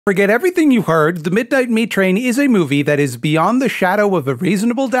Forget everything you heard. The Midnight Meat Train is a movie that is beyond the shadow of a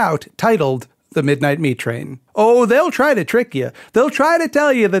reasonable doubt, titled The Midnight Meat Train. Oh, they'll try to trick you. They'll try to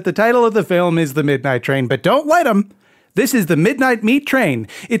tell you that the title of the film is The Midnight Train, but don't let them. This is The Midnight Meat Train.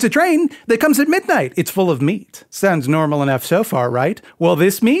 It's a train that comes at midnight. It's full of meat. Sounds normal enough so far, right? Well,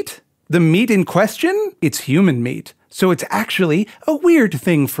 this meat, the meat in question, it's human meat. So it's actually a weird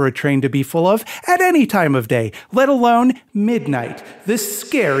thing for a train to be full of at any time of day, let alone midnight, the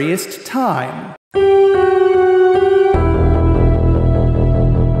scariest time.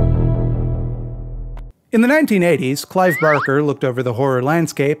 In the 1980s, Clive Barker looked over the horror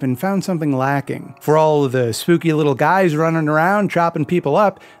landscape and found something lacking. For all of the spooky little guys running around chopping people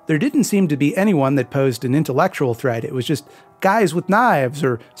up, there didn't seem to be anyone that posed an intellectual threat. It was just guys with knives,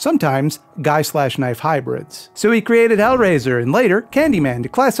 or sometimes guy-slash-knife hybrids. So he created Hellraiser and later Candyman to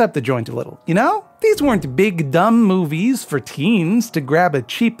class up the joint a little. You know? These weren't big, dumb movies for teens to grab a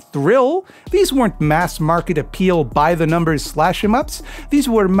cheap thrill. These weren't mass-market appeal by-the-numbers slash-em-ups. These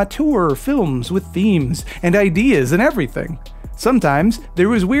were mature films with themes and ideas and everything. Sometimes there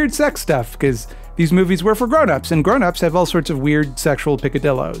was weird sex stuff, because these movies were for grown-ups, and grown-ups have all sorts of weird sexual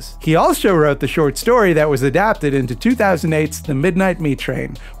picadillos. He also wrote the short story that was adapted into 2008's The Midnight Meat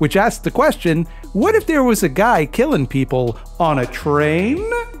Train, which asked the question, what if there was a guy killing people on a train?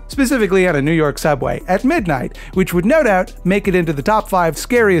 Specifically on a New York subway at midnight, which would no doubt make it into the top 5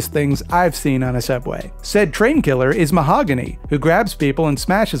 scariest things I've seen on a subway. Said train killer is Mahogany, who grabs people and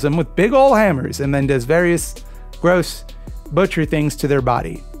smashes them with big ol' hammers and then does various gross butcher things to their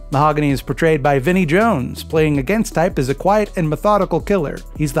body. Mahogany is portrayed by Vinnie Jones, playing against type as a quiet and methodical killer.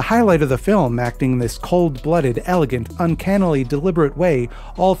 He's the highlight of the film, acting in this cold-blooded, elegant, uncannily deliberate way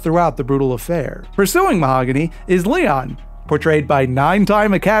all throughout the brutal affair. Pursuing Mahogany is Leon, portrayed by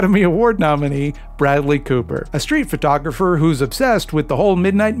 9-time Academy Award nominee Bradley Cooper, a street photographer who's obsessed with the whole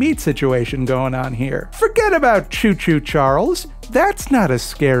midnight meat situation going on here. Forget about Choo Choo Charles. That's not a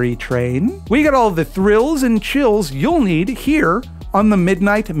scary train. We got all the thrills and chills you'll need here on the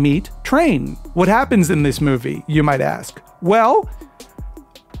Midnight Meat Train. What happens in this movie, you might ask? Well,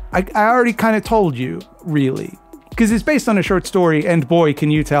 I already kind of told you, really. Because it's based on a short story, and boy, can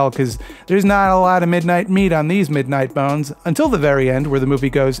you tell, because there's not a lot of midnight meat on these midnight bones, until the very end, where the movie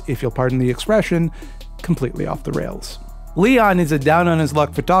goes, if you'll pardon the expression, completely off the rails. Leon is a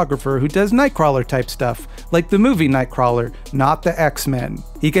down-on-his-luck photographer who does Nightcrawler-type stuff, like the movie Nightcrawler, not the X-Men.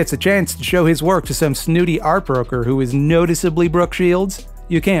 He gets a chance to show his work to some snooty art broker who is noticeably Brooke Shields.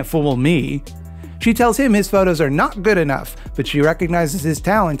 You can't fool me. She tells him his photos are not good enough, but she recognizes his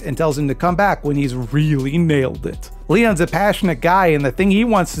talent and tells him to come back when he's really nailed it. Leon's a passionate guy, and the thing he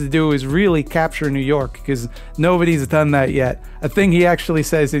wants to do is really capture New York, because nobody's done that yet. A thing he actually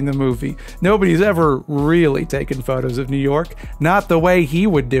says in the movie. Nobody's ever really taken photos of New York, not the way he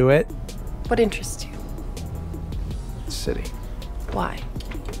would do it. What interests you? The city. Why?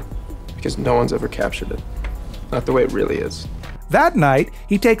 Because no one's ever captured it. Not the way it really is. That night,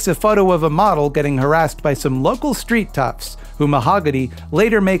 he takes a photo of a model getting harassed by some local street toughs, who Mahogany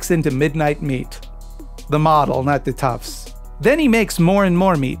later makes into midnight meat. The model, not the toughs. Then he makes more and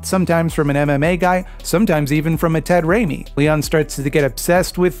more meat, sometimes from an MMA guy, sometimes even from a Ted Raimi. Leon starts to get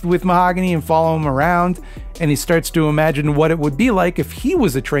obsessed with Mahogany and follow him around, and he starts to imagine what it would be like if he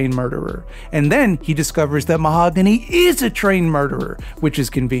was a train murderer. And then he discovers that Mahogany is a train murderer, which is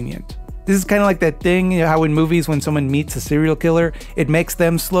convenient. This is kind of like that thing, how in movies when someone meets a serial killer, it makes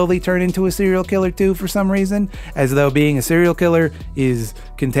them slowly turn into a serial killer too for some reason, as though being a serial killer is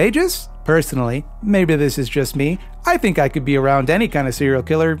contagious? Personally, maybe this is just me, I think I could be around any kind of serial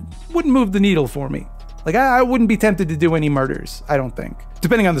killer, wouldn't move the needle for me. Like, I wouldn't be tempted to do any murders, I don't think.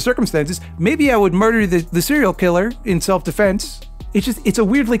 Depending on the circumstances, maybe I would murder the serial killer in self-defense. It's a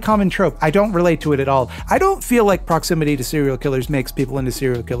weirdly common trope. I don't relate to it at all. I don't feel like proximity to serial killers makes people into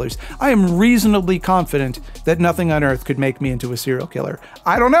serial killers. I am reasonably confident that nothing on earth could make me into a serial killer.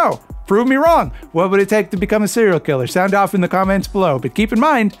 I don't know. Prove me wrong. What would it take to become a serial killer? Sound off in the comments below, but keep in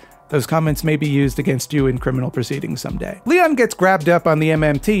mind, those comments may be used against you in criminal proceedings someday. Leon gets grabbed up on the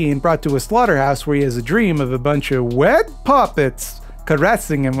MMT and brought to a slaughterhouse where he has a dream of a bunch of wet puppets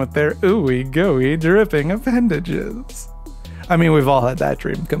caressing him with their ooey-gooey dripping appendages. I mean, we've all had that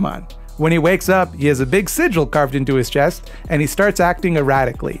dream, come on. When he wakes up, he has a big sigil carved into his chest, and he starts acting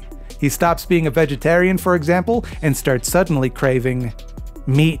erratically. He stops being a vegetarian, for example, and starts suddenly craving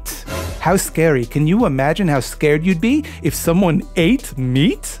meat. How scary. Can you imagine how scared you'd be if someone ate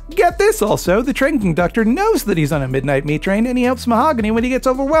meat? Get this also, the train conductor knows that he's on a midnight meat train and he helps Mahogany when he gets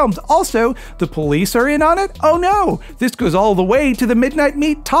overwhelmed. Also, the police are in on it? Oh no, this goes all the way to the midnight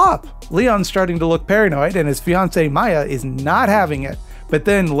meat top. Leon's starting to look paranoid and his fiancée Maya is not having it. But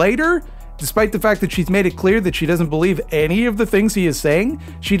then later, despite the fact that she's made it clear that she doesn't believe any of the things he is saying,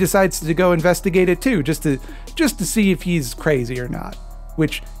 she decides to go investigate it too, just to see if he's crazy or not.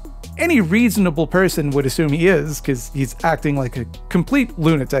 Which any reasonable person would assume he is, because he's acting like a complete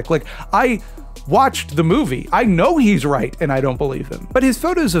lunatic. Like, I watched the movie. I know he's right, and I don't believe him. But his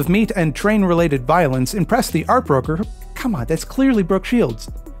photos of meat and train-related violence impress the art broker. Come on, that's clearly Brooke Shields.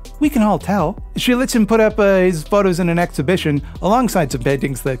 We can all tell. She lets him put up his photos in an exhibition alongside some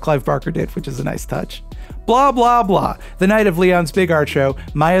paintings that Clive Barker did, which is a nice touch. Blah, blah, blah. The night of Leon's big art show,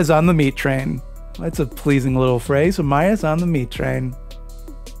 Maya's on the meat train. That's a pleasing little phrase. Maya's on the meat train.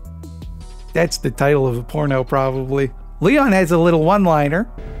 That's the title of a porno, probably. Leon has a little one-liner.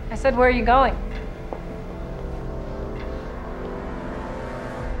 I said, where are you going?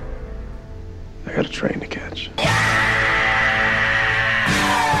 I got a train to catch.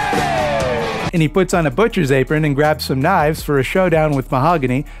 And he puts on a butcher's apron and grabs some knives for a showdown with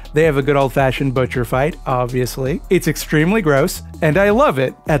Mahogany. They have a good old-fashioned butcher fight, obviously. It's extremely gross, and I love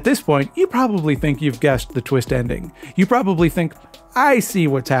it. At this point, you probably think you've guessed the twist ending. You probably think, I see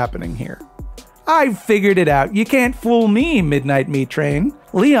what's happening here. I've figured it out. You can't fool me, Midnight Meat Train.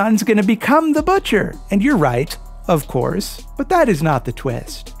 Leon's gonna become the butcher. And you're right, of course, but that is not the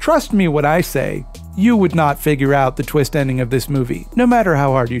twist. Trust me when I say, you would not figure out the twist ending of this movie, no matter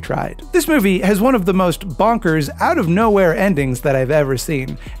how hard you tried. This movie has one of the most bonkers, out-of-nowhere endings that I've ever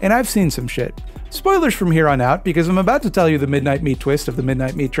seen, and I've seen some shit. Spoilers from here on out, because I'm about to tell you the Midnight Meat twist of the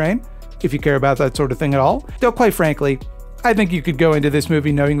Midnight Meat Train, if you care about that sort of thing at all. Though quite frankly, I think you could go into this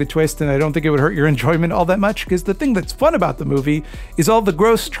movie knowing the twist, and I don't think it would hurt your enjoyment all that much, because the thing that's fun about the movie is all the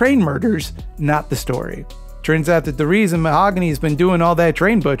gross train murders, not the story. Turns out that the reason Mahogany's been doing all that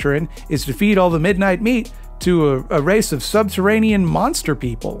train butchering is to feed all the midnight meat to a race of subterranean monster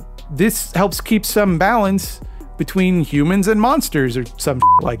people. This helps keep some balance between humans and monsters, or some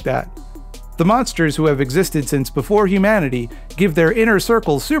like that. The monsters, who have existed since before humanity, give their inner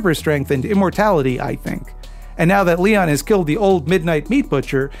circle super strength and immortality, I think. And now that Leon has killed the old Midnight Meat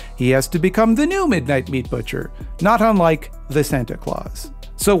Butcher, he has to become the new Midnight Meat Butcher, not unlike the Santa Claus.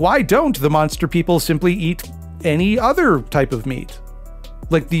 So why don't the monster people simply eat any other type of meat?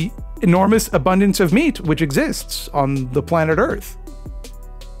 Like the enormous abundance of meat which exists on the planet Earth.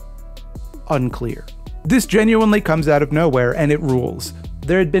 Unclear. This genuinely comes out of nowhere, and it rules.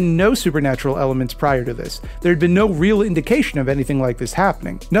 There had been no supernatural elements prior to this. There had been no real indication of anything like this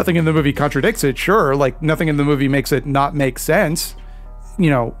happening. Nothing in the movie contradicts it, sure, like nothing in the movie makes it not make sense. You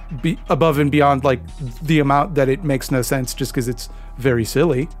know, above and beyond like the amount that it makes no sense just because it's very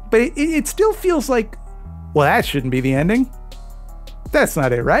silly. But it still feels like, well, that shouldn't be the ending. That's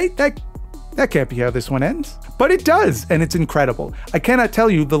not it, right? That can't be how this one ends. But it does, and it's incredible. I cannot tell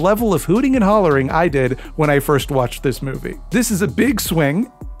you the level of hooting and hollering I did when I first watched this movie. This is a big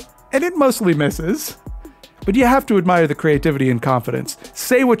swing, and it mostly misses. But you have to admire the creativity and confidence.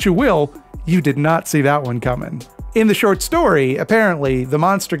 Say what you will, you did not see that one coming. In the short story, apparently, the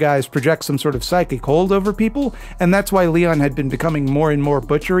monster guys project some sort of psychic hold over people, and that's why Leon had been becoming more and more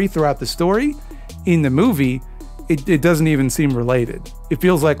butchery throughout the story. In the movie, it doesn't even seem related. It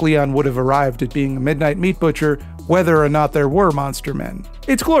feels like Leon would have arrived at being a midnight meat butcher whether or not there were monster men.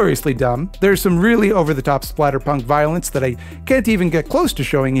 It's gloriously dumb. There's some really over-the-top splatterpunk violence that I can't even get close to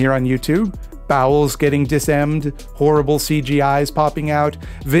showing here on YouTube. Bowels getting disemboweled, horrible CGIs popping out,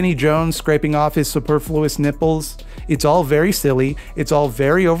 Vinnie Jones scraping off his superfluous nipples. It's all very silly, it's all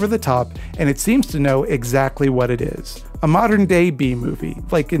very over the top, and it seems to know exactly what it is. A modern-day B-movie,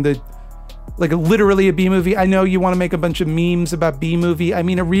 like literally a B-movie. I know you want to make a bunch of memes about B-movie. I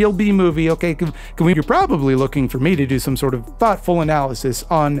mean a real B-movie, okay? You're probably looking for me to do some sort of thoughtful analysis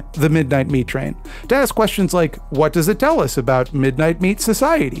on the Midnight Meat Train. To ask questions like, what does it tell us about Midnight Meat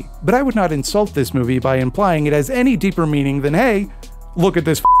Society? But I would not insult this movie by implying it has any deeper meaning than, hey, look at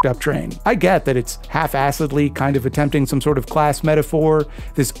this f***ed up train. I get that it's half-assedly kind of attempting some sort of class metaphor,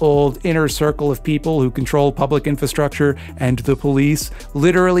 this old inner circle of people who control public infrastructure and the police,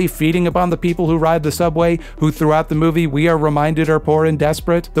 literally feeding upon the people who ride the subway, who throughout the movie we are reminded are poor and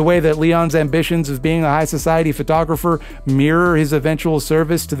desperate. The way that Leon's ambitions of being a high society photographer mirror his eventual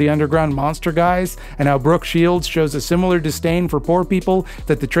service to the underground monster guys, and how Brooke Shields shows a similar disdain for poor people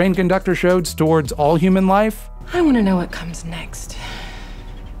that the train conductor showed towards all human life. I want to know what comes next.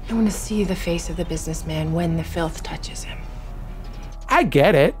 I want to see the face of the businessman when the filth touches him. I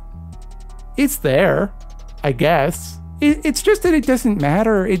get it. It's there, I guess. It's just that it doesn't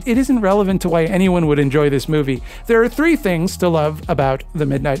matter. It isn't relevant to why anyone would enjoy this movie. There are 3 things to love about The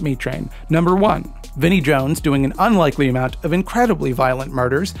Midnight Meat Train. Number 1, Vinnie Jones doing an unlikely amount of incredibly violent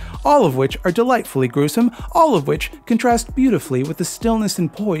murders, all of which are delightfully gruesome, all of which contrast beautifully with the stillness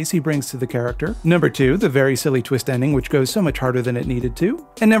and poise he brings to the character. Number 2, the very silly twist ending, which goes so much harder than it needed to.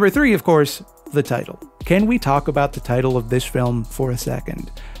 And number 3, of course, the title. Can we talk about the title of this film for a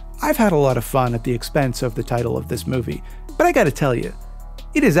second? I've had a lot of fun at the expense of the title of this movie, but I gotta tell you,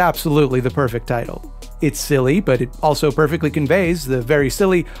 it is absolutely the perfect title. It's silly, but it also perfectly conveys the very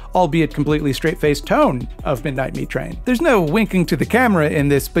silly, albeit completely straight-faced tone of Midnight Meat Train. There's no winking to the camera in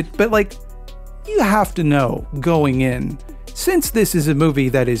this, but like, you have to know going in, since this is a movie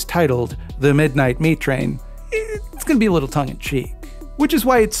that is titled The Midnight Meat Train, it's gonna be a little tongue-in-cheek. Which is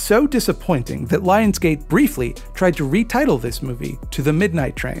why it's so disappointing that Lionsgate briefly tried to retitle this movie to The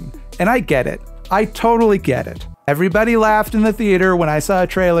Midnight Train. And I get it. I totally get it. Everybody laughed in the theater when I saw a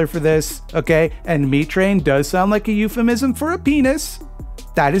trailer for this, okay? And meat train does sound like a euphemism for a penis.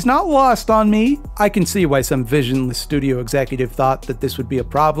 That is not lost on me. I can see why some visionless studio executive thought that this would be a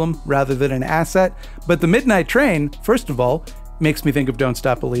problem rather than an asset. But The Midnight Train, first of all, makes me think of Don't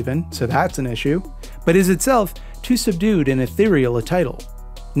Stop Believin', so that's an issue, but is itself too subdued and ethereal a title.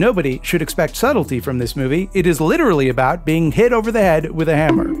 Nobody should expect subtlety from this movie. It is literally about being hit over the head with a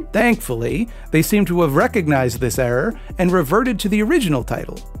hammer. Thankfully, they seem to have recognized this error and reverted to the original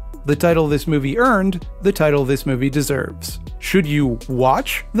title. The title this movie earned, the title this movie deserves. Should you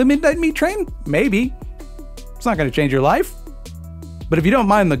watch The Midnight Meat Train? Maybe. It's not going to change your life. But if you don't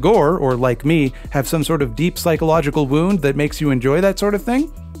mind the gore, or like me, have some sort of deep psychological wound that makes you enjoy that sort of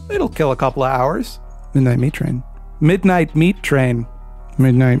thing, it'll kill a couple of hours. Midnight Meat Train. Midnight Meat Train.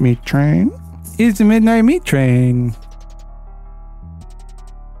 Midnight Meat Train is the Midnight Meat Train.